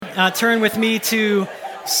turn with me to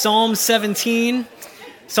Psalm 17.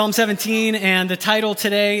 Psalm 17, and the title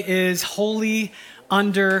today is Holy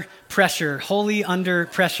Under Pressure. Holy Under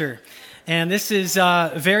Pressure. And this is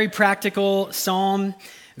a very practical psalm,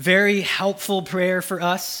 very helpful prayer for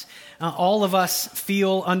us. All of us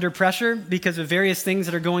feel under pressure because of various things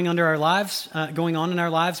that are going on in our lives.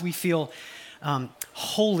 We feel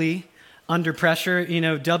holy under pressure. You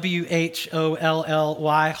know,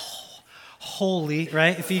 WHOLLY, holy,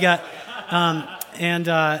 right? If you got,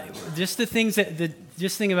 just the things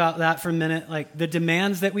just think about that for a minute, like the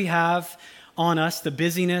demands that we have on us, the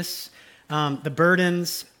busyness, the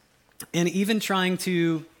burdens, and even trying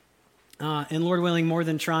to, and Lord willing, more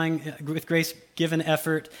than trying with grace-given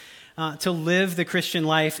effort, to live the Christian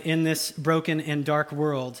life in this broken and dark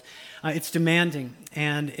world. It's demanding,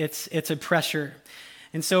 and it's a pressure.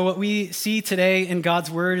 And so what we see today in God's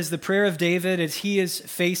word is the prayer of David as he is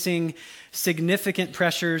facing significant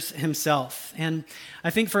pressures himself. And I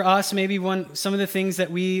think for us, maybe some of the things that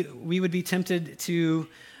we would be tempted to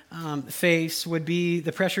face would be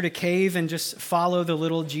the pressure to cave and just follow the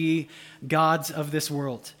little g gods of this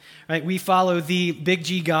world. Right? We follow the big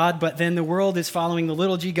G God, but then the world is following the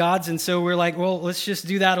little g gods, and so we're like, well, let's just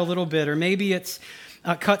do that a little bit. Or maybe it's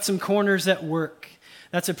cut some corners at work.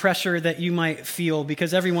 That's a pressure that you might feel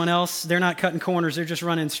because everyone else, they're not cutting corners. They're just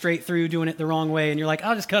running straight through, doing it the wrong way. And you're like,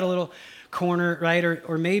 I'll just cut a little corner, right?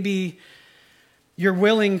 Or maybe you're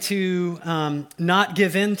willing to not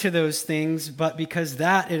give in to those things, but because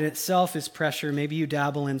that in itself is pressure, maybe you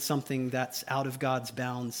dabble in something that's out of God's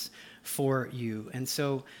bounds for you. And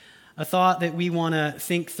so a thought that we want to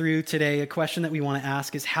think through today, a question that we want to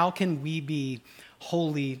ask is, how can we be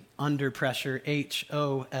holy under pressure?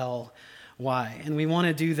 HOLY. And we want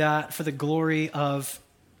to do that for the glory of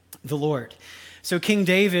the Lord. So King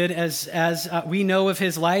David, as we know of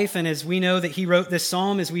his life, and as we know that he wrote this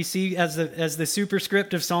psalm, as we see as the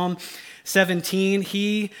superscript of Psalm 17,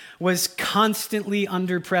 he was constantly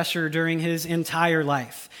under pressure during his entire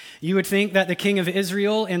life. You would think that the king of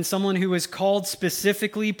Israel and someone who was called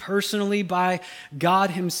specifically, personally by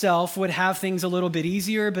God himself would have things a little bit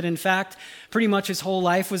easier, but in fact, pretty much his whole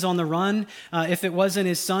life was on the run. If it wasn't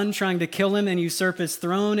his son trying to kill him and usurp his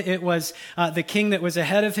throne, it was the king that was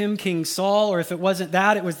ahead of him, King Saul, or if it wasn't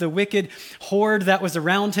that, it was the wicked horde that was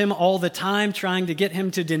around him all the time trying to get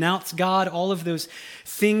him to denounce God, all of those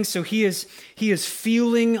things. So he is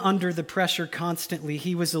feeling under the pressure constantly.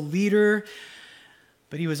 He was a leader,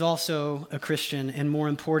 but he was also a Christian, and more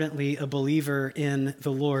importantly, a believer in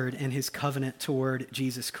the Lord and his covenant toward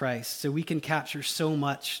Jesus Christ. So we can capture so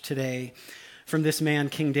much today from this man,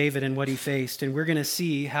 King David, and what he faced. And we're going to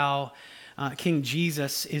see how King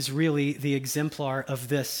Jesus is really the exemplar of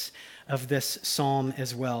this psalm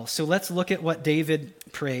as well. So let's look at what David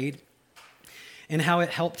prayed and how it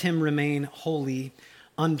helped him remain holy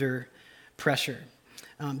under pressure.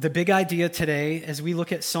 The big idea today, as we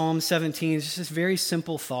look at Psalm 17, is just this very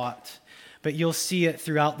simple thought, but you'll see it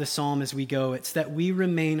throughout the psalm as we go. It's that we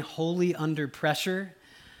remain holy under pressure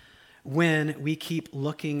when we keep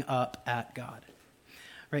looking up at God,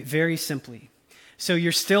 right? Very simply. So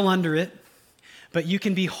you're still under it, but you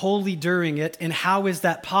can be holy during it. And how is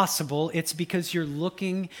that possible? It's because you're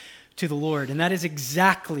looking to the Lord. And that is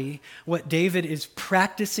exactly what David is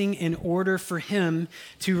practicing in order for him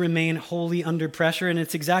to remain holy under pressure. And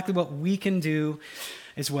it's exactly what we can do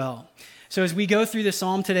as well. So as we go through the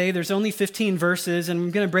psalm today, there's only 15 verses, and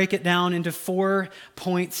I'm going to break it down into 4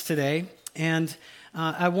 points today. And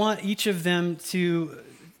I want each of them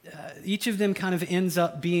kind of ends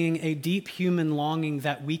up being a deep human longing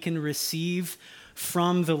that we can receive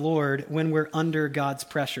from the Lord when we're under God's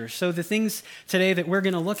pressure. So the things today that we're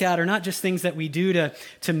going to look at are not just things that we do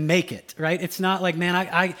to make it, right? It's not like, man,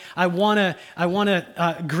 I want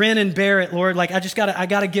to grin and bear it, Lord. Like I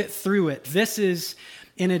got to get through it. This is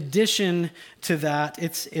in addition to that.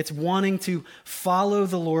 It's wanting to follow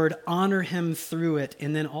the Lord, honor him through it,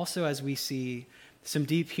 and then also, as we see, some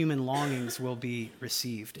deep human longings will be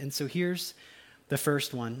received. And so here's the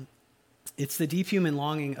first one. It's the deep human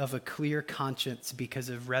longing of a clear conscience because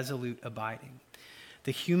of resolute abiding.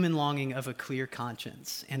 The human longing of a clear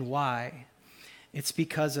conscience. And why? It's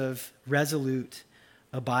because of resolute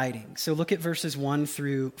abiding. So look at verses 1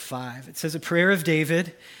 through 5. It says, a prayer of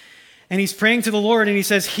David, And he's praying to the Lord, and he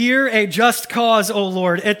says, hear a just cause, O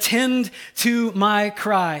Lord, attend to my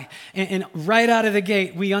cry. And right out of the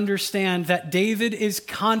gate, we understand that David is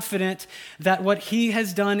confident that what he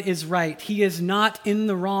has done is right. He is not in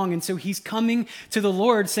the wrong. And so he's coming to the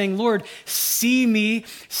Lord saying, Lord, see me,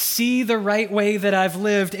 see the right way that I've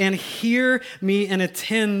lived, and hear me and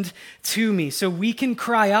attend to me. So we can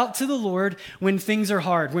cry out to the Lord when things are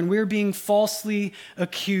hard, when we're being falsely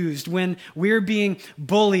accused, when we're being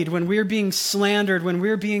bullied, when we're being slandered, when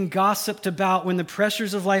we're being gossiped about, when the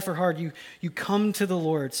pressures of life are hard. You come to the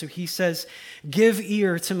Lord. So he says, give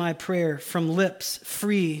ear to my prayer from lips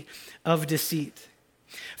free of deceit.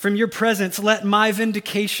 From your presence, let my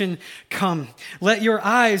vindication come. Let your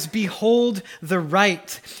eyes behold the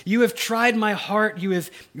right. You have tried my heart. You have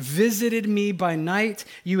visited me by night.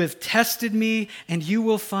 You have tested me, and you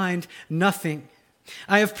will find nothing.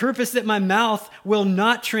 I have purposed that my mouth will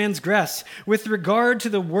not transgress. With regard to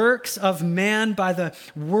the works of man, by the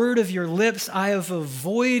word of your lips, I have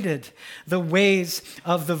avoided the ways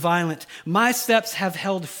of the violent. My steps have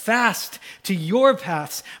held fast to your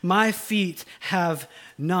paths. My feet have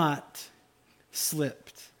not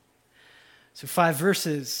slipped. So 5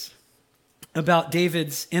 verses about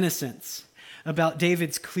David's innocence, about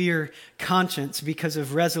David's clear conscience because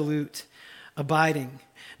of resolute abiding.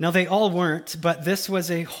 Now, they all weren't, but this was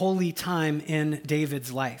a holy time in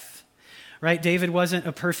David's life, right? David wasn't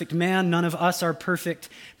a perfect man. None of us are perfect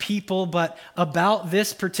people, but about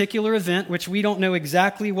this particular event, which we don't know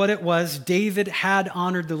exactly what it was, David had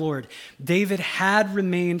honored the Lord. David had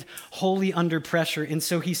remained holy under pressure, and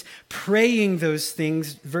so he's praying those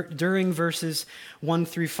things during verses 1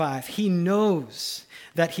 through 5. He knows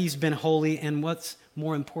that he's been holy, and what's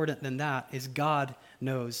more important than that is God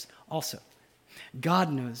knows also.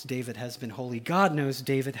 God knows David has been holy. God knows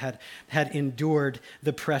David had endured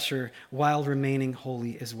the pressure while remaining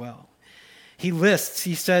holy as well. He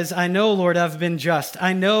says, I know, Lord, I've been just.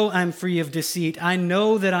 I know I'm free of deceit. I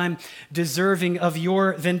know that I'm deserving of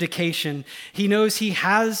your vindication. He knows he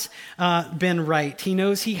has been right. He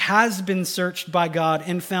knows he has been searched by God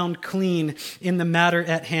and found clean in the matter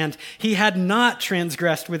at hand. He had not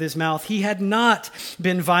transgressed with his mouth. He had not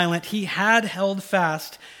been violent. He had held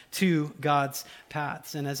fast to God's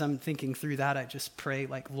paths. And as I'm thinking through that, I just pray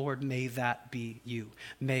like, Lord, may that be you.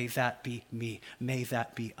 May that be me. May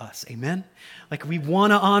that be us. Amen? Like we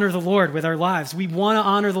want to honor the Lord with our lives. We want to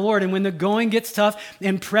honor the Lord. And when the going gets tough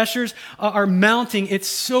and pressures are mounting, it's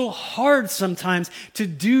so hard sometimes to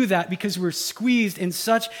do that because we're squeezed in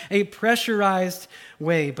such a pressurized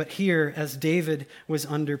way. But here, as David was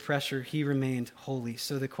under pressure, he remained holy.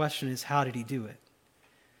 So the question is, how did he do it?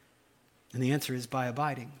 And the answer is by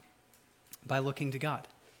abiding, by looking to God,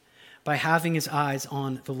 by having his eyes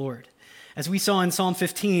on the Lord. As we saw in Psalm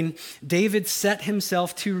 15, David set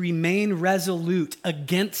himself to remain resolute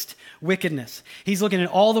against wickedness. He's looking at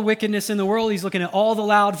all the wickedness in the world. He's looking at all the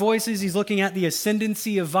loud voices. He's looking at the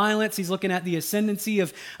ascendancy of violence. He's looking at the ascendancy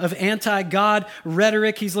of anti-God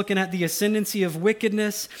rhetoric. He's looking at the ascendancy of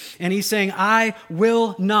wickedness. And he's saying, I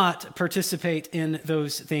will not participate in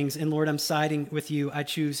those things. And Lord, I'm siding with you. I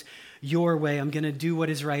choose your way. I'm going to do what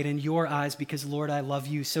is right in your eyes because, Lord, I love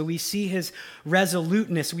you. So we see his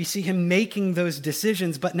resoluteness. We see him making those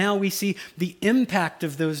decisions, but now we see the impact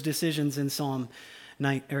of those decisions in Psalm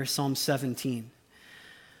 17.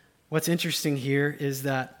 What's interesting here is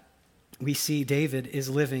that we see David is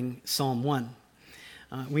living Psalm 1.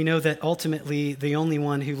 We know that ultimately the only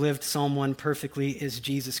one who lived Psalm 1 perfectly is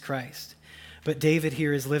Jesus Christ. But David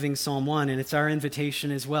here is living Psalm 1, and it's our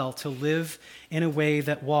invitation as well to live in a way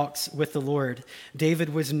that walks with the Lord.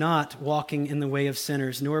 David was not walking in the way of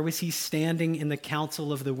sinners, nor was he standing in the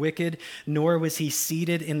counsel of the wicked, nor was he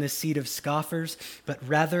seated in the seat of scoffers, but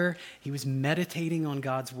rather he was meditating on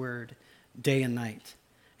God's word day and night.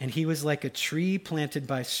 And he was like a tree planted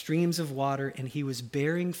by streams of water, and he was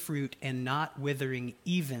bearing fruit and not withering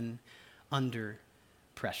even under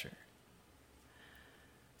pressure.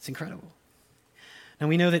 It's incredible. And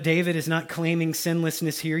we know that David is not claiming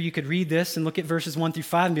sinlessness here. You could read this and look at verses 1 through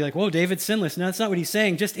 5 and be like, whoa, David's sinless. No, that's not what he's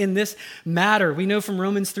saying. Just in this matter, we know from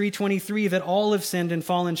Romans 3:23 that all have sinned and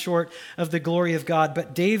fallen short of the glory of God.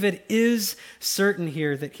 But David is certain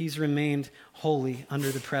here that he's remained holy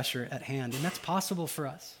under the pressure at hand. And that's possible for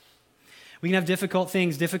us. We can have difficult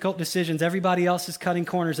things, difficult decisions. Everybody else is cutting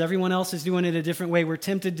corners. Everyone else is doing it a different way. We're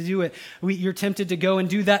tempted to do it. You're tempted to go and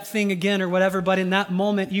do that thing again or whatever, but in that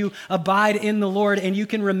moment, you abide in the Lord and you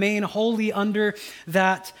can remain holy under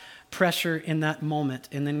that pressure in that moment.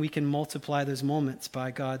 And then we can multiply those moments by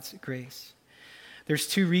God's grace. There's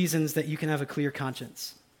 2 reasons that you can have a clear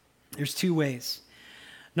conscience. There's 2 ways.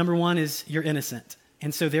 Number 1 is you're innocent.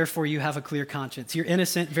 And so therefore you have a clear conscience. You're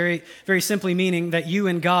innocent, very, very simply meaning that you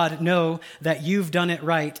and God know that you've done it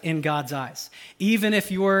right in God's eyes. Even if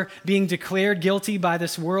you're being declared guilty by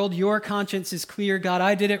this world, your conscience is clear. God,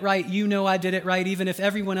 I did it right. You know I did it right. Even if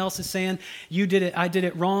everyone else is saying you did it, I did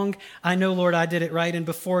it wrong. I know, Lord, I did it right. And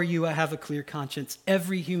before you, I have a clear conscience.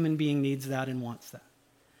 Every human being needs that and wants that.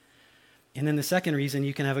 And then the second reason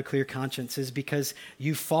you can have a clear conscience is because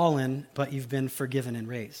you've fallen, but you've been forgiven and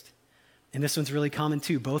raised. And this one's really common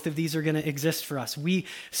too. Both of these are going to exist for us. We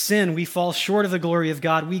sin, we fall short of the glory of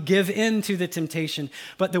God. We give in to the temptation.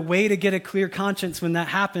 But the way to get a clear conscience when that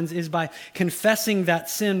happens is by confessing that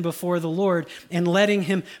sin before the Lord and letting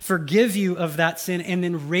him forgive you of that sin and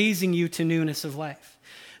then raising you to newness of life.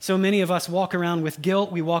 So many of us walk around with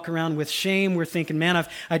guilt. We walk around with shame. We're thinking, man,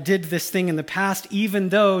 I did this thing in the past, even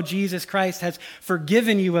though Jesus Christ has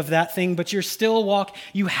forgiven you of that thing, but you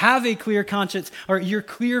have a clear conscience, or you're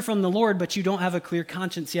clear from the Lord, but you don't have a clear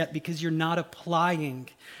conscience yet because you're not applying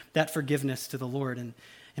that forgiveness to the Lord. And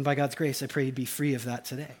by God's grace, I pray you'd be free of that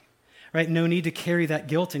today. Right? No need to carry that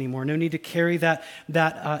guilt anymore. No need to carry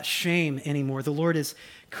that shame anymore. The Lord has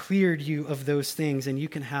cleared you of those things, and you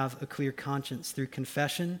can have a clear conscience through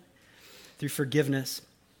confession, through forgiveness,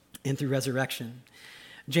 and through resurrection.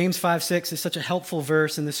 James 5:6 is such a helpful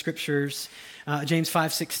verse in the scriptures. James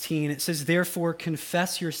 5:16, it says, "Therefore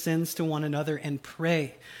confess your sins to one another and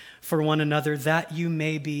pray for one another that you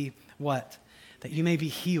may be" what? That you may be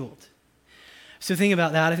healed. So think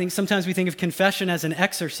about that. I think sometimes we think of confession as an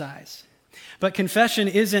exercise. But confession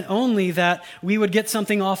isn't only that we would get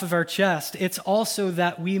something off of our chest. It's also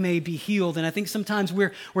that we may be healed. And I think sometimes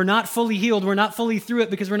we're not fully healed. We're not fully through it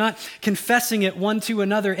because we're not confessing it one to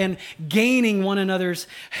another and gaining one another's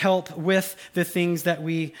help with the things that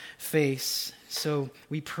we face. So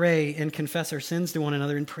we pray and confess our sins to one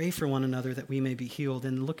another and pray for one another that we may be healed.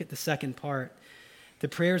 And look at the second part. The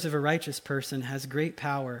prayers of a righteous person has great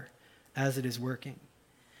power as it is working.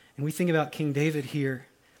 And we think about King David here,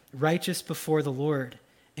 righteous before the Lord,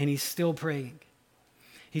 and he's still praying.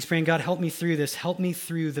 He's praying, God, help me through this. Help me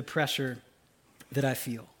through the pressure that I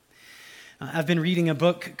feel. I've been reading a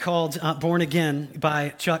book called Born Again by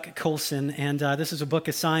Chuck Colson, and this is a book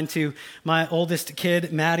assigned to my oldest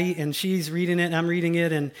kid, Maddie, and she's reading it, and I'm reading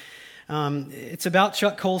it, and it's about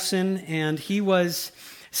Chuck Colson, and he was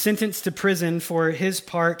sentenced to prison for his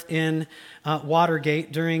part in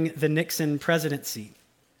Watergate during the Nixon presidency.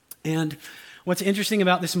 And what's interesting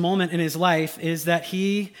about this moment in his life is that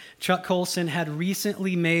Chuck Colson, had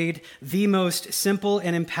recently made the most simple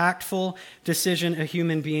and impactful decision a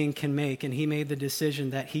human being can make. And he made the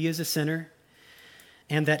decision that he is a sinner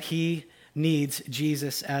and that he needs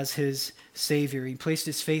Jesus as his Savior. He placed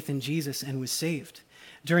his faith in Jesus and was saved.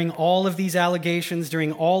 During all of these allegations,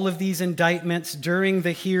 during all of these indictments, during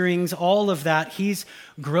the hearings, all of that, he's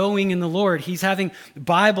growing in the Lord. He's having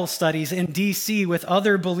Bible studies in D.C. with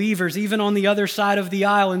other believers, even on the other side of the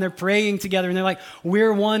aisle, and they're praying together, and they're like,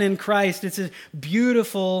 we're one in Christ. It's a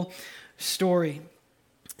beautiful story.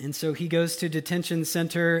 And so he goes to detention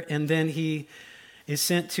center, and then he is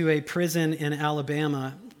sent to a prison in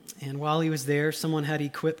Alabama. And while he was there, someone had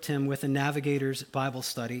equipped him with a navigator's Bible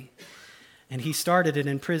study. And he started it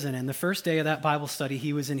in prison. And the first day of that Bible study,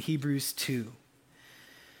 he was in Hebrews 2.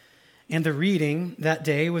 And the reading that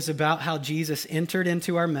day was about how Jesus entered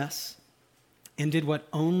into our mess and did what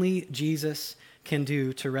only Jesus can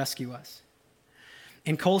do to rescue us.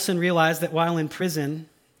 And Colson realized that while in prison,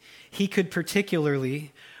 he could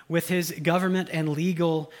particularly, with his government and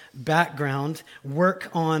legal background, work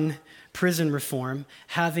on prison reform,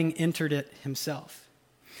 having entered it himself.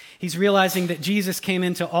 He's realizing that Jesus came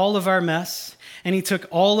into all of our mess and he took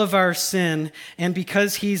all of our sin, and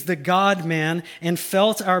because he's the God-man and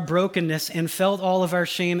felt our brokenness and felt all of our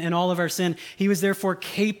shame and all of our sin, he was therefore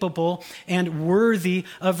capable and worthy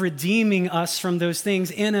of redeeming us from those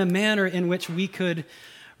things in a manner in which we could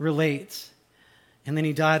relate. And then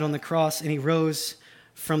he died on the cross and he rose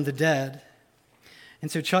from the dead.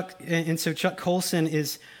 And so Chuck Colson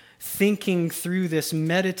is thinking through this,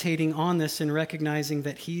 meditating on this, and recognizing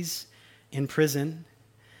that he's in prison.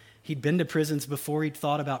 He'd been to prisons before. He'd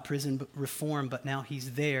thought about prison reform, but now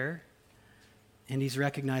he's there, and he's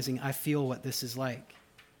recognizing, I feel what this is like,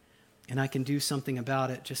 and I can do something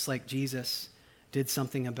about it, just like Jesus did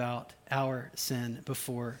something about our sin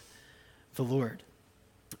before the Lord.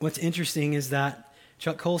 What's interesting is that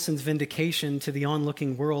Chuck Colson's vindication to the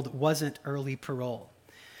onlooking world wasn't early parole,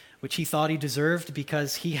 which he thought he deserved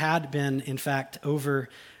because he had been, in fact,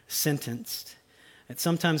 over-sentenced. That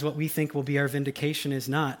sometimes what we think will be our vindication is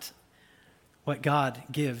not what God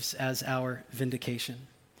gives as our vindication.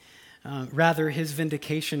 Rather, his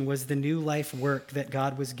vindication was the new life work that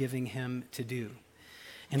God was giving him to do.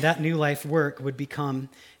 And that new life work would become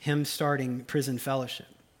him starting prison fellowship.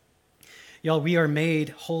 Y'all, we are made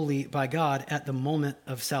holy by God at the moment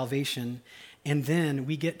of salvation, and then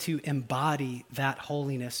we get to embody that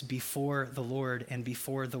holiness before the Lord and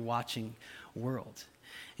before the watching world.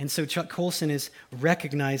 And so Chuck Colson is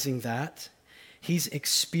recognizing that. He's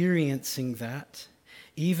experiencing that,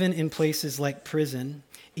 even in places like prison,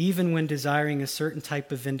 even when desiring a certain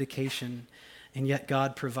type of vindication, and yet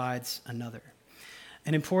God provides another.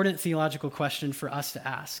 An important theological question for us to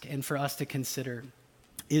ask and for us to consider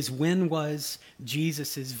is, when was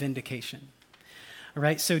Jesus' vindication? All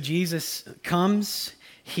right, so Jesus comes,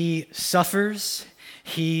 he suffers,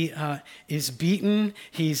 he is beaten,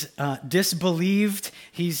 he's disbelieved,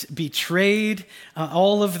 he's betrayed,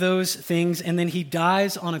 all of those things, and then he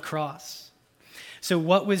dies on a cross. So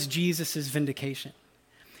what was Jesus' vindication?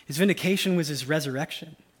 His vindication was his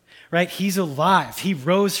resurrection. Right? He's alive. He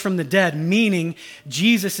rose from the dead, meaning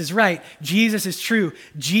Jesus is right. Jesus is true.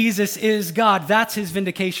 Jesus is God. That's his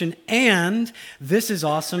vindication. And this is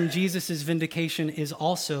awesome. Jesus' vindication is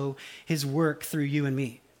also his work through you and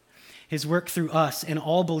me. His work through us and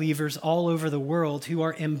all believers all over the world who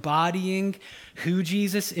are embodying who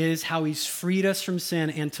Jesus is, how he's freed us from sin,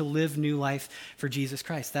 and to live new life for Jesus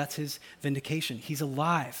Christ. That's his vindication. He's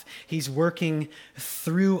alive. He's working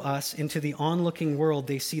through us into the onlooking world.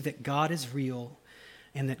 They see that God is real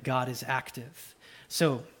and that God is active.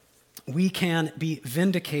 So we can be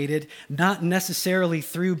vindicated, not necessarily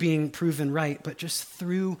through being proven right, but just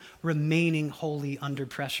through remaining holy under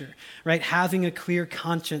pressure, right? Having a clear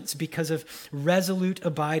conscience because of resolute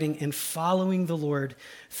abiding and following the Lord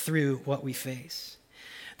through what we face.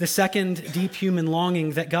 The second deep human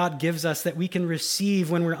longing that God gives us that we can receive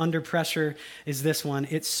when we're under pressure is this one.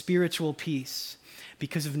 It's spiritual peace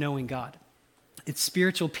because of knowing God. It's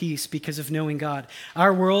spiritual peace because of knowing God.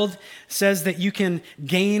 Our world says that you can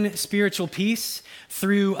gain spiritual peace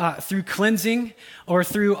through cleansing or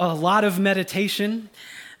through a lot of meditation.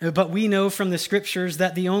 But we know from the scriptures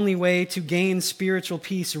that the only way to gain spiritual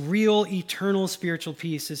peace, real eternal spiritual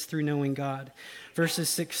peace, is through knowing God. Verses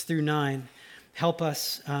 6-9 help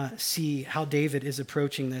us see how David is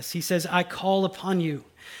approaching this. He says, I call upon you,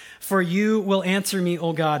 for you will answer me,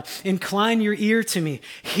 O God. Incline your ear to me.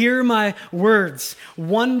 Hear my words.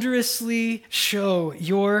 Wondrously show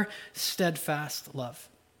your steadfast love.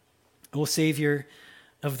 O Savior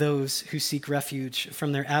of those who seek refuge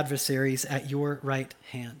from their adversaries at your right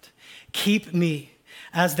hand. Keep me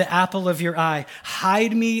as the apple of your eye.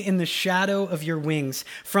 Hide me in the shadow of your wings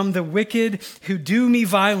from the wicked who do me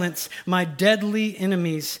violence, my deadly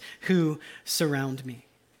enemies who surround me.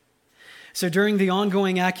 So during the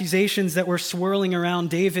ongoing accusations that were swirling around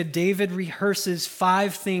David rehearses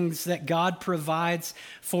 5 things that God provides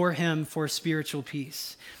for him for spiritual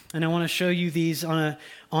peace. And I want to show you these on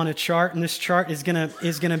a chart, and this chart is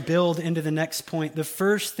gonna build into the next point. The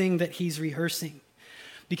first thing that he's rehearsing,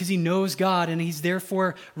 because he knows God and he's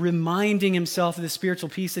therefore reminding himself of the spiritual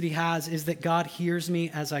peace that he has, is that God hears me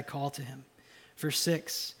as I call to him. Verse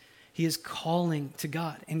 6, he is calling to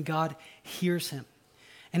God and God hears him.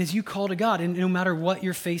 And as you call to God, and no matter what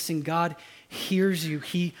you're facing, God hears you.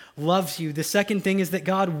 He loves you. The second thing is that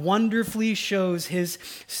God wonderfully shows his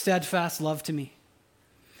steadfast love to me.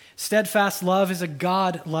 Steadfast love is a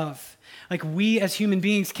God love. Like, we as human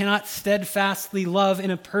beings cannot steadfastly love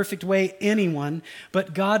in a perfect way anyone,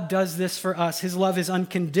 but God does this for us. His love is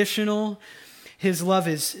unconditional. His love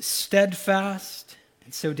is steadfast.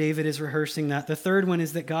 And so David is rehearsing that. The third one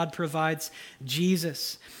is that God provides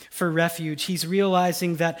Jesus for refuge. He's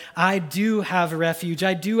realizing that I do have a refuge.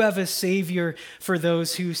 I do have a Savior for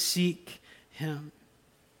those who seek him.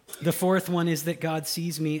 The fourth one is that God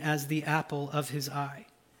sees me as the apple of his eye.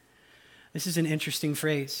 This is an interesting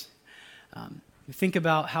phrase. Think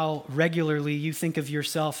about how regularly you think of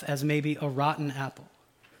yourself as maybe a rotten apple.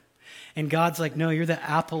 And God's like, no, you're the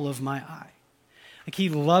apple of my eye. Like, he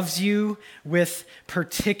loves you with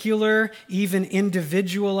particular, even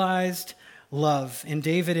individualized love. And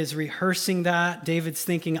David is rehearsing that. David's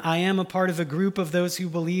thinking, I am a part of a group of those who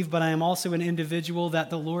believe, but I am also an individual that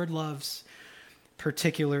the Lord loves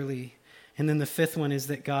particularly. And then the fifth one is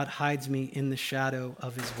that God hides me in the shadow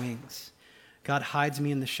of his wings. God hides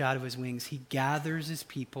me in the shadow of his wings. He gathers his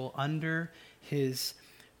people under his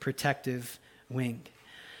protective wing.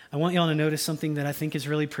 I want y'all to notice something that I think is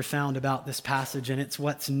really profound about this passage, and it's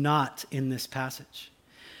what's not in this passage.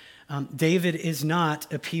 David is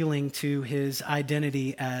not appealing to his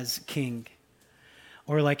identity as king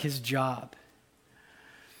or like his job.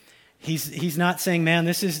 He's not saying, man,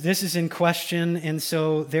 this is in question, and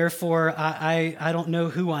so therefore I don't know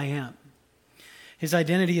who I am. His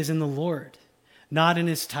identity is in the Lord, not in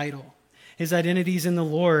his title. His identity is in the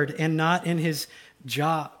Lord and not in his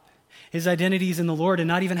job. His identity is in the Lord and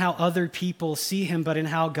not even how other people see him, but in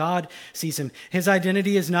how God sees him. His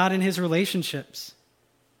identity is not in his relationships,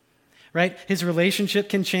 right? His relationship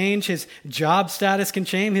can change. His job status can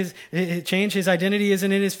change. His identity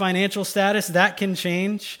isn't in his financial status. That can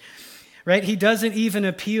change, right? He doesn't even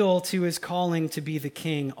appeal to his calling to be the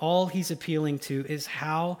king. All he's appealing to is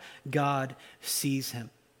how God sees him.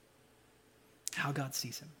 How God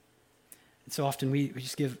sees him. And so often we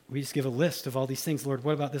just give a list of all these things. Lord,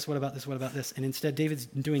 what about this? What about this? What about this? And instead, David's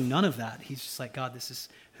doing none of that. He's just like, God, this is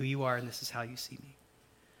who you are, and this is how you see me.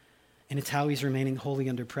 And it's how he's remaining wholly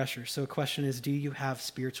under pressure. So the question is, do you have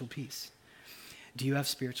spiritual peace? Do you have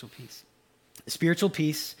spiritual peace? Spiritual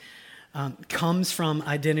peace comes from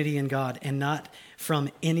identity in God and not from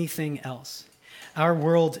anything else. Our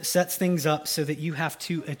world sets things up so that you have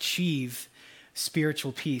to achieve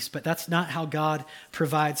spiritual peace, but that's not how God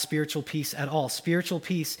provides spiritual peace at all. Spiritual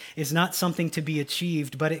peace is not something to be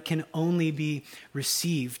achieved, but it can only be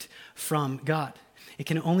received from God. It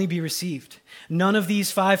can only be received. None of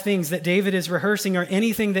these 5 things that David is rehearsing are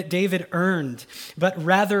anything that David earned, but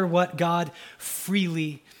rather what God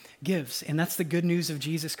freely gives. And that's the good news of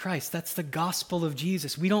Jesus Christ. That's the gospel of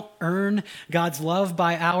Jesus. We don't earn God's love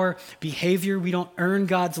by our behavior. We don't earn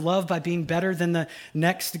God's love by being better than the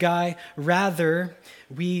next guy. Rather,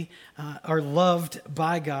 we are loved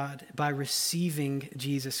by God by receiving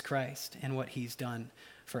Jesus Christ and what he's done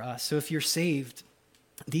for us. So if you're saved,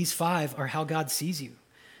 these 5 are how God sees you.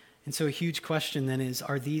 And so a huge question then is,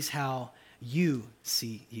 are these how you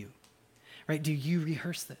see you? Right? Do you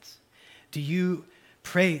rehearse this? Do you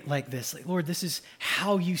pray like this? Like, Lord, this is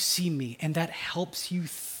how you see me, and that helps you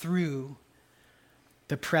through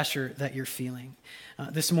the pressure that you're feeling.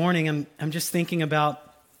 This morning, I'm just thinking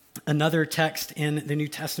about another text in the New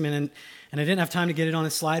Testament, and I didn't have time to get it on a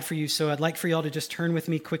slide for you, so I'd like for y'all to just turn with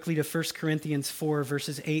me quickly to 1 Corinthians 4,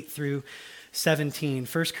 verses 8 through 17.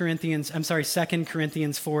 2 Corinthians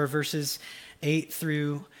 4, verses 8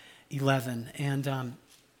 through 11. And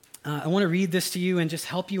I want to read this to you and just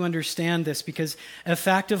help you understand this, because a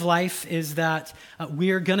fact of life is that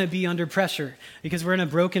we are going to be under pressure because we're in a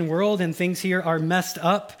broken world and things here are messed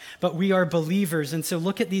up, but we are believers. And so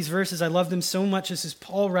look at these verses. I love them so much. This is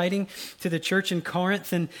Paul writing to the church in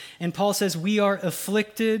Corinth, and Paul says, we are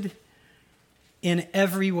afflicted in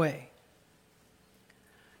every way.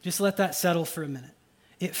 Just let that settle for a minute.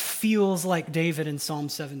 It feels like David in Psalm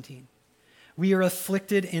 17. We are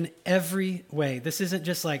afflicted in every way. This isn't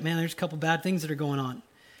just like, man, there's a couple bad things that are going on.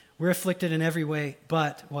 We're afflicted in every way,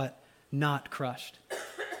 but what? Not crushed.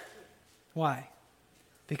 Why?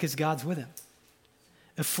 Because God's with him.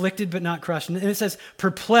 Afflicted but not crushed. And it says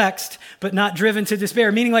perplexed but not driven to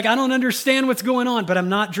despair, meaning like I don't understand what's going on, but I'm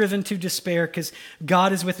not driven to despair because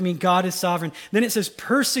God is with me. God is sovereign. Then it says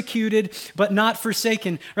persecuted but not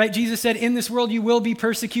forsaken, right? Jesus said, in this world you will be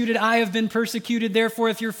persecuted. I have been persecuted. Therefore,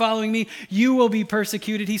 if you're following me, you will be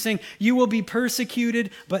persecuted. He's saying you will be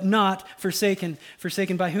persecuted but not forsaken.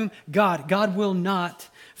 Forsaken by whom? God. God will not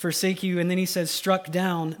forsake you. And then he says struck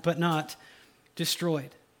down but not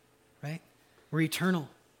destroyed. We're eternal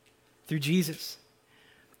through Jesus.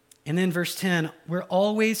 And then verse 10, we're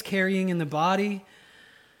always carrying in the body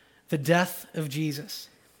the death of Jesus,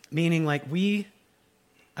 meaning like we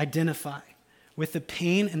identify with the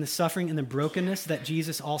pain and the suffering and the brokenness that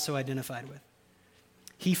Jesus also identified with.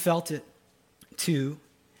 He felt it too.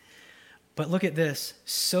 But look at this,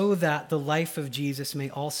 so that the life of Jesus may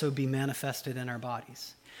also be manifested in our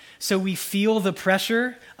bodies. So we feel the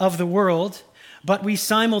pressure of the world, but we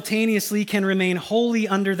simultaneously can remain wholly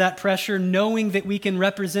under that pressure, knowing that we can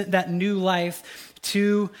represent that new life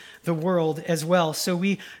to the world as well. So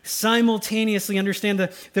we simultaneously understand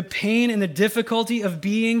the pain and the difficulty of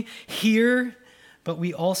being here, but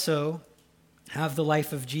we also have the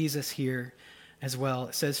life of Jesus here as well.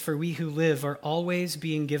 It says, for we who live are always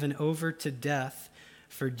being given over to death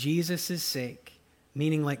for Jesus' sake,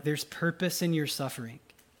 meaning like there's purpose in your suffering,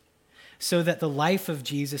 so that the life of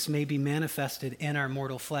Jesus may be manifested in our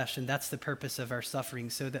mortal flesh. And that's the purpose of our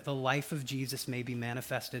suffering, so that the life of Jesus may be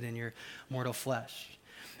manifested in your mortal flesh,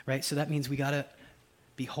 right? So that means we got to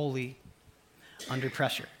be holy under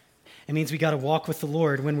pressure. It means we got to walk with the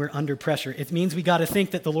Lord when we're under pressure. It means we got to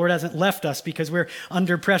think that the Lord hasn't left us because we're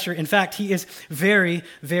under pressure. In fact, he is very,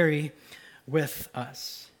 very with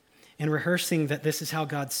us. And rehearsing that this is how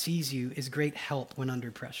God sees you is great help when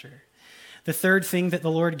under pressure. The third thing that the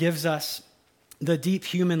Lord gives us the deep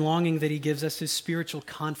human longing that he gives us is spiritual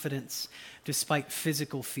confidence despite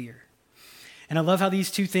physical fear. And I love how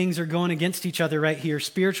these two things are going against each other right here.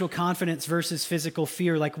 Spiritual confidence versus physical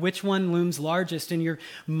fear. Like which one looms largest in your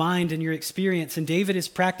mind and your experience? And David is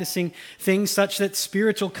practicing things such that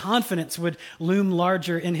spiritual confidence would loom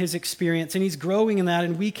larger in his experience. And he's growing in that,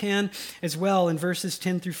 and we can as well in verses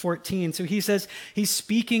 10 through 14. So he says, he's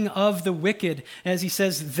speaking of the wicked as he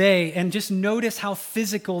says they. And just notice how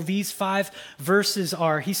physical these 5 verses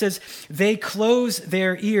are. He says, they close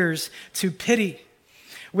their ears to pity.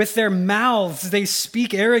 With their mouths, they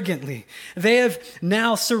speak arrogantly. They have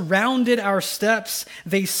now surrounded our steps.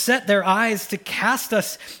 They set their eyes to cast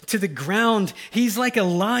us to the ground. He's like a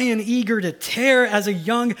lion eager to tear, as a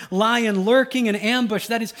young lion lurking in ambush.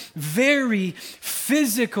 That is very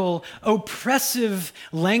physical, oppressive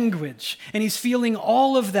language. And he's feeling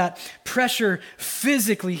all of that pressure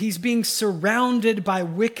physically. He's being surrounded by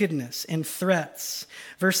wickedness and threats.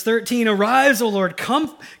 Verse 13, arise, O Lord,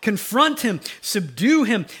 come confront him, subdue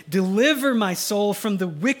him, deliver my soul from the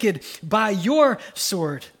wicked by your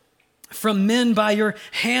sword, from men by your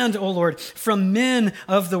hand, O Lord, from men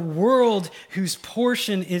of the world whose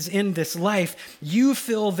portion is in this life. You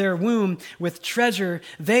fill their womb with treasure.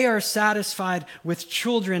 They are satisfied with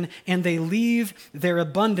children, and they leave their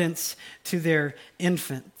abundance to their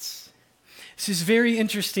infants. This is very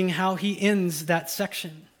interesting how he ends that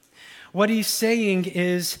section. What he's saying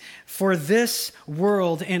is, for this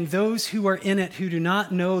world and those who are in it who do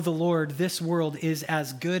not know the Lord, this world is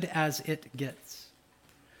as good as it gets.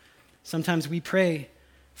 Sometimes we pray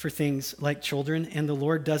for things like children and the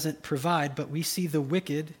Lord doesn't provide, but we see the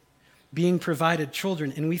wicked being provided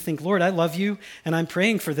children and we think, Lord, I love you and I'm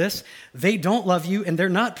praying for this. They don't love you and they're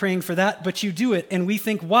not praying for that, but you do it. And we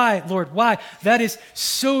think, why, Lord, why? That is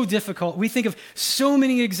so difficult. We think of so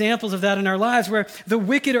many examples of that in our lives where the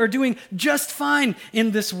wicked are doing just fine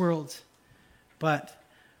in this world, but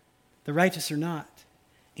the righteous are not.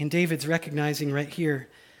 And David's recognizing right here,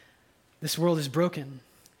 this world is broken.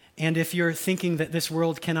 And if you're thinking that this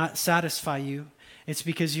world cannot satisfy you, it's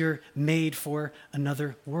because you're made for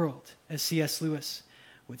another world, as C.S. Lewis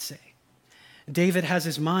would say. David has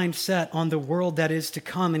his mind set on the world that is to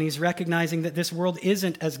come, and he's recognizing that this world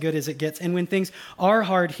isn't as good as it gets. And when things are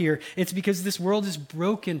hard here, it's because this world is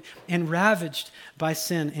broken and ravaged by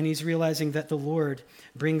sin, and he's realizing that the Lord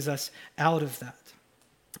brings us out of that.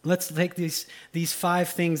 Let's take these 5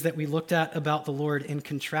 things that we looked at about the Lord and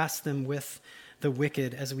contrast them with the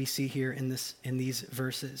wicked, as we see here in these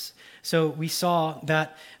verses. So we saw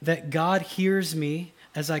that God hears me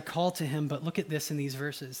as I call to him, but look at this in these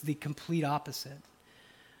verses, the complete opposite.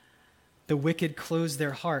 The wicked close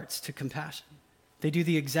their hearts to compassion. They do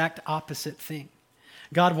the exact opposite thing.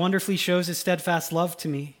 God wonderfully shows his steadfast love to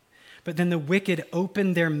me, but then the wicked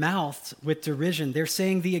open their mouths with derision. They're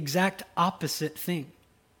saying the exact opposite thing.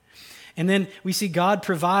 And then we see God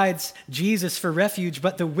provides Jesus for refuge,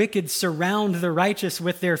 but the wicked surround the righteous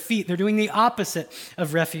with their feet. They're doing the opposite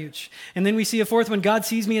of refuge. And then we see a 4th one, God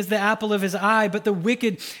sees me as the apple of his eye, but the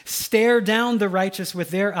wicked stare down the righteous with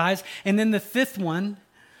their eyes. And then the 5th one,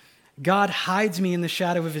 God hides me in the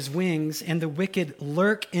shadow of his wings, and the wicked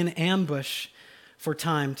lurk in ambush for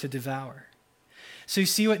time to devour. So you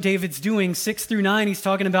see what David's doing. 6 through 9, he's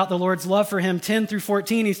talking about the Lord's love for him. 10 through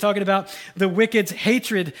 14, he's talking about the wicked's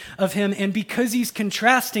hatred of him. And because he's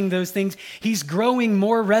contrasting those things, he's growing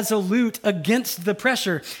more resolute against the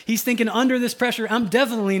pressure. He's thinking, under this pressure, I'm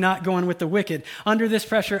definitely not going with the wicked. Under this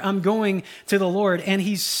pressure, I'm going to the Lord. And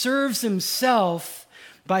he serves himself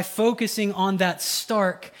by focusing on that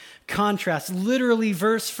stark contrast. Literally,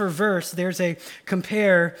 verse for verse, there's a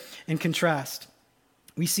compare and contrast.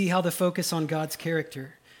 We see how the focus on God's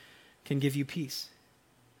character can give you peace.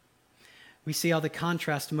 We see how the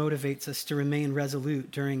contrast motivates us to remain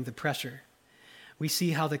resolute during the pressure. We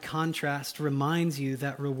see how the contrast reminds you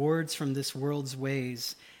that rewards from this world's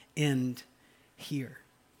ways end here.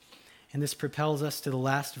 And this propels us to the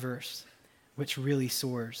last verse, which really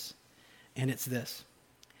soars. And it's this.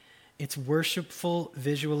 It's worshipful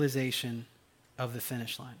visualization of the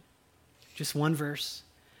finish line. Just one verse.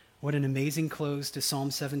 What an amazing close to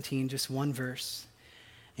Psalm 17, just one verse.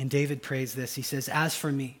 And David prays this. He says, as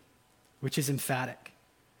for me, which is emphatic,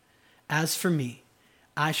 as for me,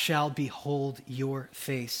 I shall behold your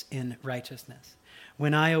face in righteousness.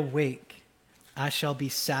 When I awake, I shall be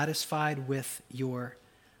satisfied with your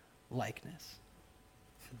likeness.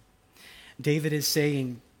 David is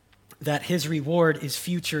saying that his reward is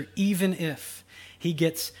future, even if he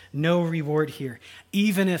gets no reward here,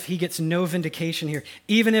 even if he gets no vindication here,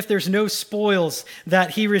 even if there's no spoils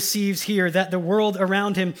that he receives here, that the world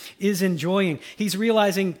around him is enjoying. He's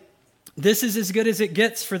realizing This is as good as it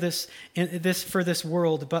gets for this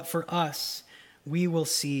world, but for us, we will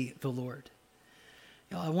see the Lord.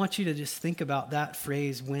 I want you to just think about that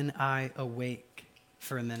phrase, when I awake,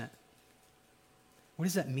 for a minute. What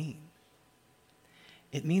does that mean?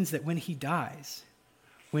 It means that when he dies,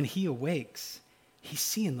 when he awakes, he's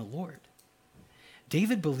seeing the Lord.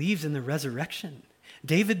 David believes in the resurrection.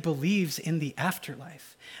 David believes in the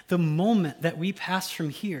afterlife. The moment that we pass from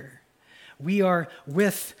here, we are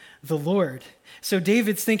with the Lord. So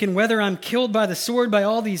David's thinking, whether I'm killed by the sword, by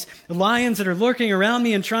all these lions that are lurking around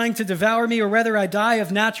me and trying to devour me, or whether I die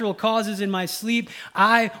of natural causes in my sleep,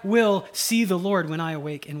 I will see the Lord when I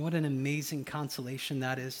awake. And what an amazing consolation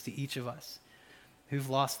that is to each of us who've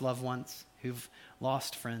lost loved ones, who've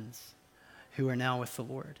lost friends, who are now with the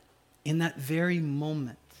Lord. In that very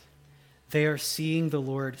moment, they are seeing the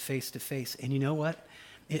Lord face to face. And you know what?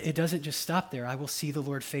 It doesn't just stop there. I will see the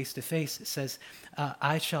Lord face to face. It says,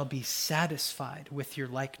 I shall be satisfied with your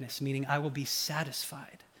likeness, meaning I will be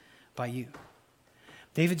satisfied by you.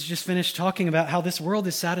 David's just finished talking about how this world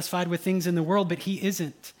is satisfied with things in the world, but he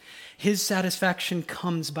isn't. His satisfaction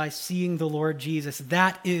comes by seeing the Lord Jesus.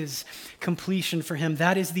 That is completion for him.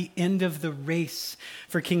 That is the end of the race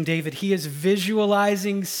for King David. He is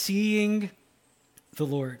visualizing, seeing the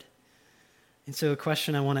Lord. And so a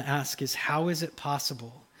question I want to ask is, how is it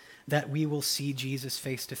possible that we will see Jesus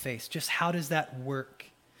face to face? Just how does that work?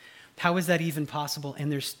 How is that even possible?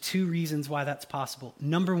 And there's two reasons why that's possible.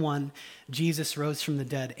 Number one, Jesus rose from the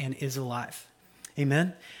dead and is alive.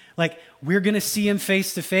 Amen? Like, we're going to see him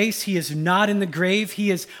face to face. He is not in the grave.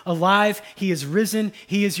 He is alive. He is risen.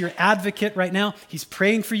 He is your advocate right now. He's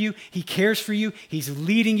praying for you. He cares for you. He's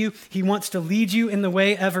leading you. He wants to lead you in the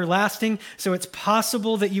way everlasting. So it's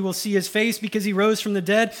possible that you will see his face because he rose from the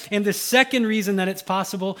dead. And the second reason that it's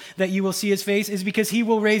possible that you will see his face is because he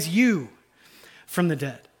will raise you from the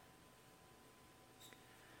dead.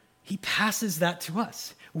 He passes that to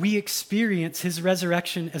us. We experience his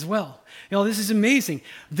resurrection as well. Y'all, this is amazing.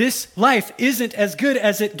 This life isn't as good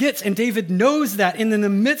as it gets, and David knows that. And in the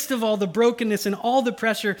midst of all the brokenness and all the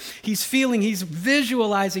pressure he's feeling, he's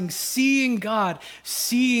visualizing, seeing God,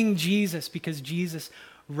 seeing Jesus, because Jesus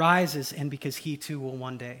rises and because he too will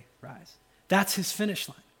one day rise. That's his finish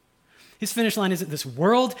line. His finish line isn't this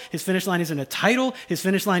world. His finish line isn't a title. His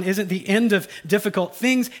finish line isn't the end of difficult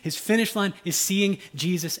things. His finish line is seeing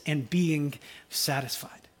Jesus and being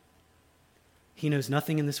satisfied. He knows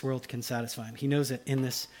nothing in this world can satisfy him. He knows it in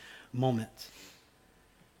this moment.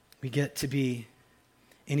 We get to be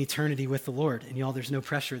in eternity with the Lord. And y'all, there's no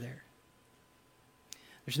pressure there.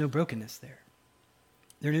 There's no brokenness there.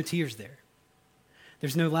 There are no tears there.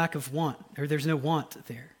 There's no lack of want, or there's no want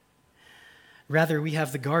there. Rather, we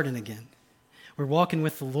have the garden again. We're walking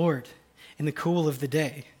with the Lord in the cool of the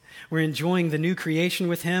day. We're enjoying the new creation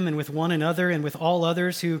with him and with one another and with all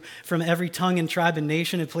others who from every tongue and tribe and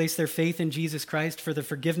nation have placed their faith in Jesus Christ for the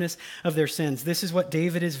forgiveness of their sins. This is what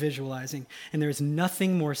David is visualizing. And there is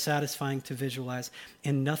nothing more satisfying to visualize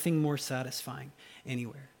and nothing more satisfying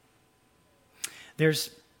anywhere. There's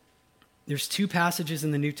two passages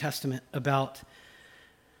in the New Testament about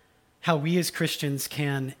how we as Christians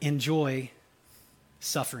can enjoy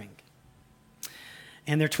suffering.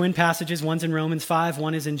 And they're twin passages. One's in Romans 5,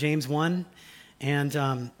 one is in James 1.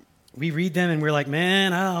 And we read them and we're like,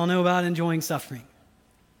 man, I don't know about enjoying suffering.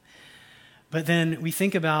 But then we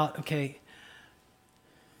think about, okay,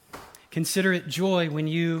 consider it joy when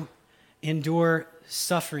you endure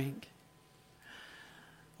suffering.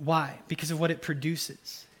 Why? Because of what it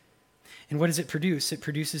produces. And what does it produce? It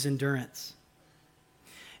produces endurance.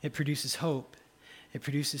 It produces hope. It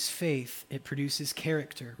produces faith. It produces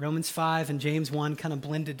character. Romans 5 and James 1 kind of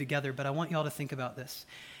blended together, but I want y'all to think about this.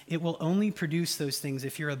 It will only produce those things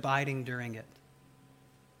if you're abiding during it.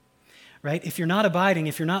 Right? If you're not abiding,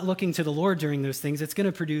 if you're not looking to the Lord during those things, it's going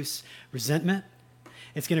to produce resentment.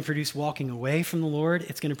 It's going to produce walking away from the Lord.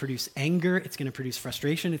 It's going to produce anger. It's going to produce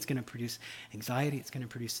frustration. It's going to produce anxiety. It's going to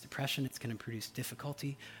produce depression. It's going to produce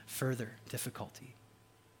difficulty, further difficulty.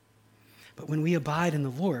 But when we abide in the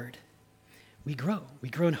Lord, we grow. We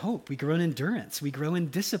grow in hope. We grow in endurance. We grow in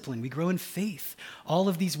discipline. We grow in faith. All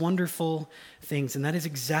of these wonderful things. And that is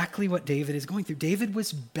exactly what David is going through. David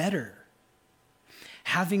was better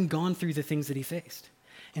having gone through the things that he faced.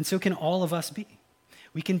 And so can all of us be.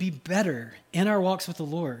 We can be better in our walks with the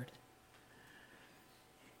Lord.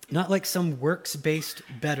 Not like some works-based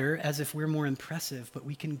better as if we're more impressive, but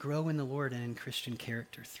we can grow in the Lord and in Christian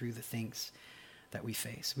character through the things that we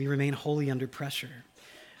face. We remain wholly under pressure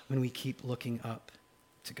when we keep looking up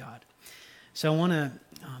to God. So I want to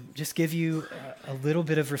just give you a little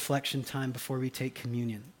bit of reflection time before we take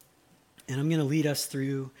communion. And I'm going to lead us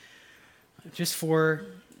through just for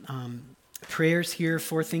prayers here,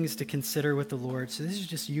 4 things to consider with the Lord. So this is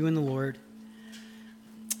just you and the Lord.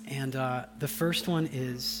 And the first one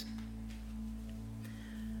is,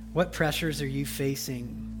 what pressures are you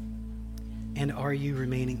facing, and are you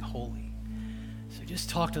remaining holy? So just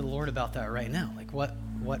talk to the Lord about that right now. Like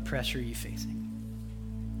what pressure are you facing?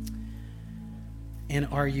 And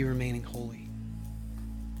are you remaining holy?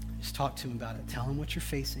 Just talk to him about it. Tell him what you're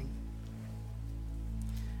facing.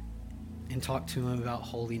 And talk to him about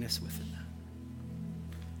holiness within that.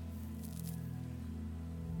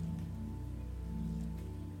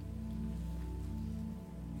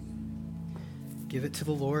 Give it to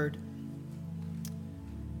the Lord.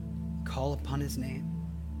 Call upon his name.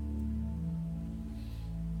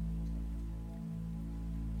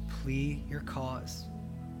 Plead your cause.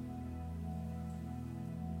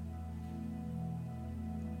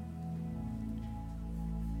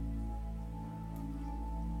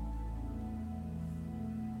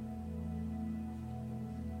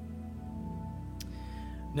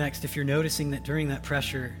 Next, if you're noticing that during that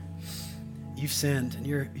pressure, you've sinned and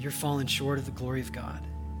you're fallen short of the glory of God,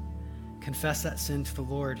 confess that sin to the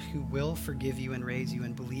Lord, who will forgive you and raise you,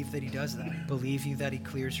 and believe that he does that. Believe you that he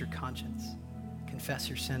clears your conscience. Confess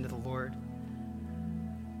your sin to the Lord.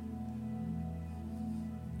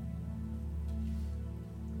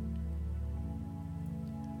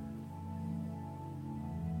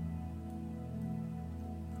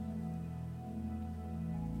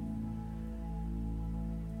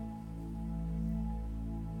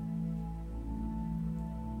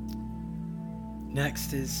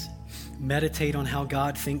 Next is meditate on how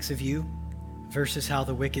God thinks of you versus how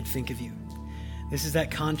the wicked think of you. This is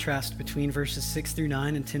that contrast between verses 6 through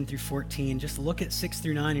 9 and 10 through 14. Just look at 6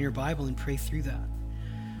 through 9 in your Bible and pray through that.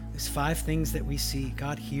 There's 5 things that we see.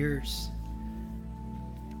 God hears.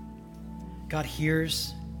 God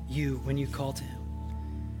hears you when you call to him.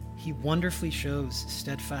 He wonderfully shows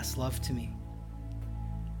steadfast love to me.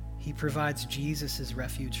 He provides Jesus as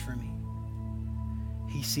refuge for me.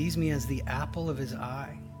 He sees me as the apple of his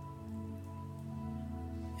eye,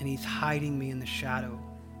 and he's hiding me in the shadow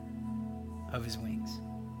of his wings.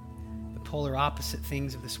 The polar opposite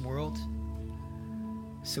things of this world.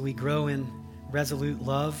 So we grow in resolute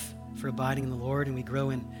love for abiding in the Lord, and we grow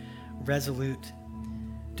in resolute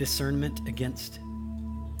discernment against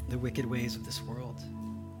the wicked ways of this world.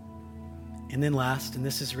 And then last, and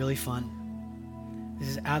this is really fun, this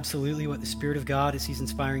is absolutely what the Spirit of God, as he's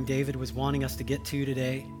inspiring David, was wanting us to get to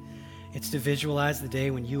today. It's to visualize the day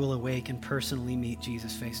when you will awake and personally meet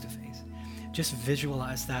Jesus face to face. Just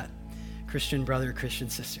visualize that, Christian brother, Christian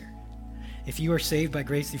sister. If you are saved by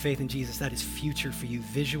grace through faith in Jesus, that is future for you.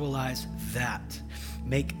 Visualize that.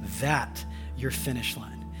 Make that your finish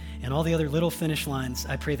line. And all the other little finish lines,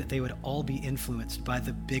 I pray that they would all be influenced by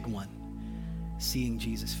the big one, seeing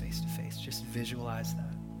Jesus face to face. Just visualize that.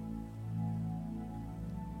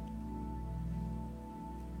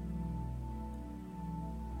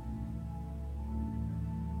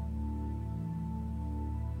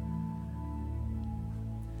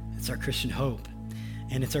 It's our Christian hope,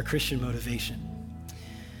 and it's our Christian motivation.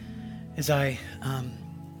 As I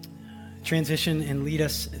transition and lead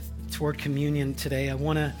us toward communion today, I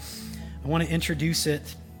want to introduce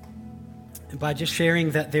it by just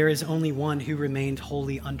sharing that there is only one who remained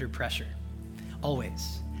wholly under pressure,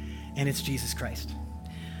 always, and it's Jesus Christ.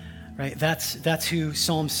 Right? That's who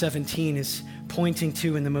Psalm 17 is pointing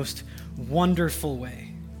to in the most wonderful way.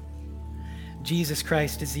 Jesus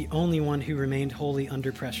Christ is the only one who remained wholly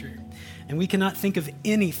under pressure. And we cannot think of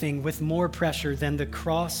anything with more pressure than the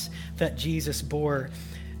cross that Jesus bore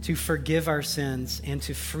to forgive our sins and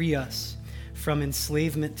to free us from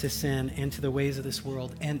enslavement to sin and to the ways of this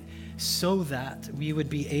world, and so that we would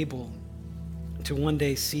be able to one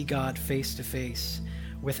day see God face to face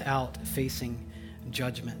without facing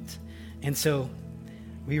judgment. And so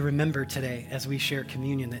we remember today as we share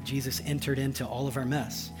communion that Jesus entered into all of our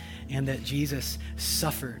mess, and that Jesus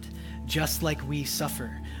suffered just like we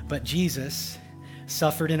suffer. But Jesus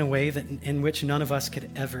suffered in a way in which none of us could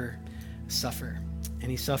ever suffer. And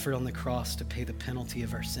he suffered on the cross to pay the penalty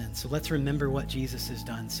of our sins. So let's remember what Jesus has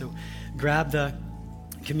done. So grab the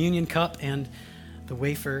communion cup and the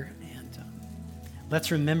wafer, and let's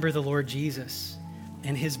remember the Lord Jesus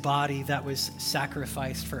and his body that was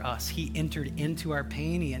sacrificed for us. He entered into our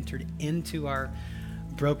pain. He entered into our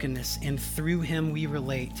brokenness, and through him we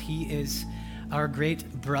relate. He is our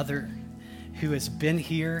great brother who has been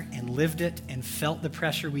here and lived it and felt the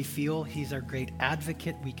pressure we feel. He's our great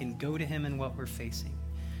advocate. We can go to him in what we're facing,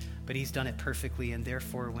 but he's done it perfectly, and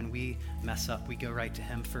therefore when we mess up, we go right to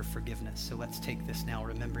him for forgiveness. So let's take this now,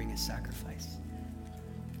 remembering his sacrifice.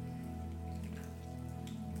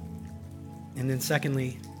 And then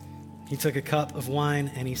secondly, he took a cup of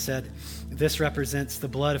wine and he said, this represents the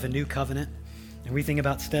blood of a new covenant. And we think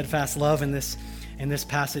about steadfast love in this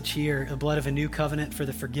passage here, the blood of a new covenant for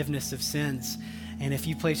the forgiveness of sins. And if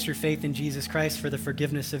you placed your faith in Jesus Christ for the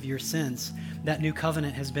forgiveness of your sins, that new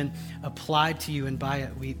covenant has been applied to you. And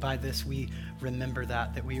by this, we remember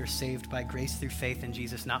that we are saved by grace through faith in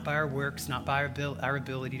Jesus, not by our works, not by our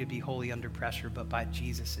ability to be holy under pressure, but by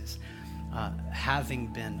Jesus's having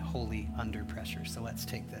been holy under pressure. So let's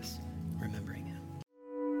take this, remembering.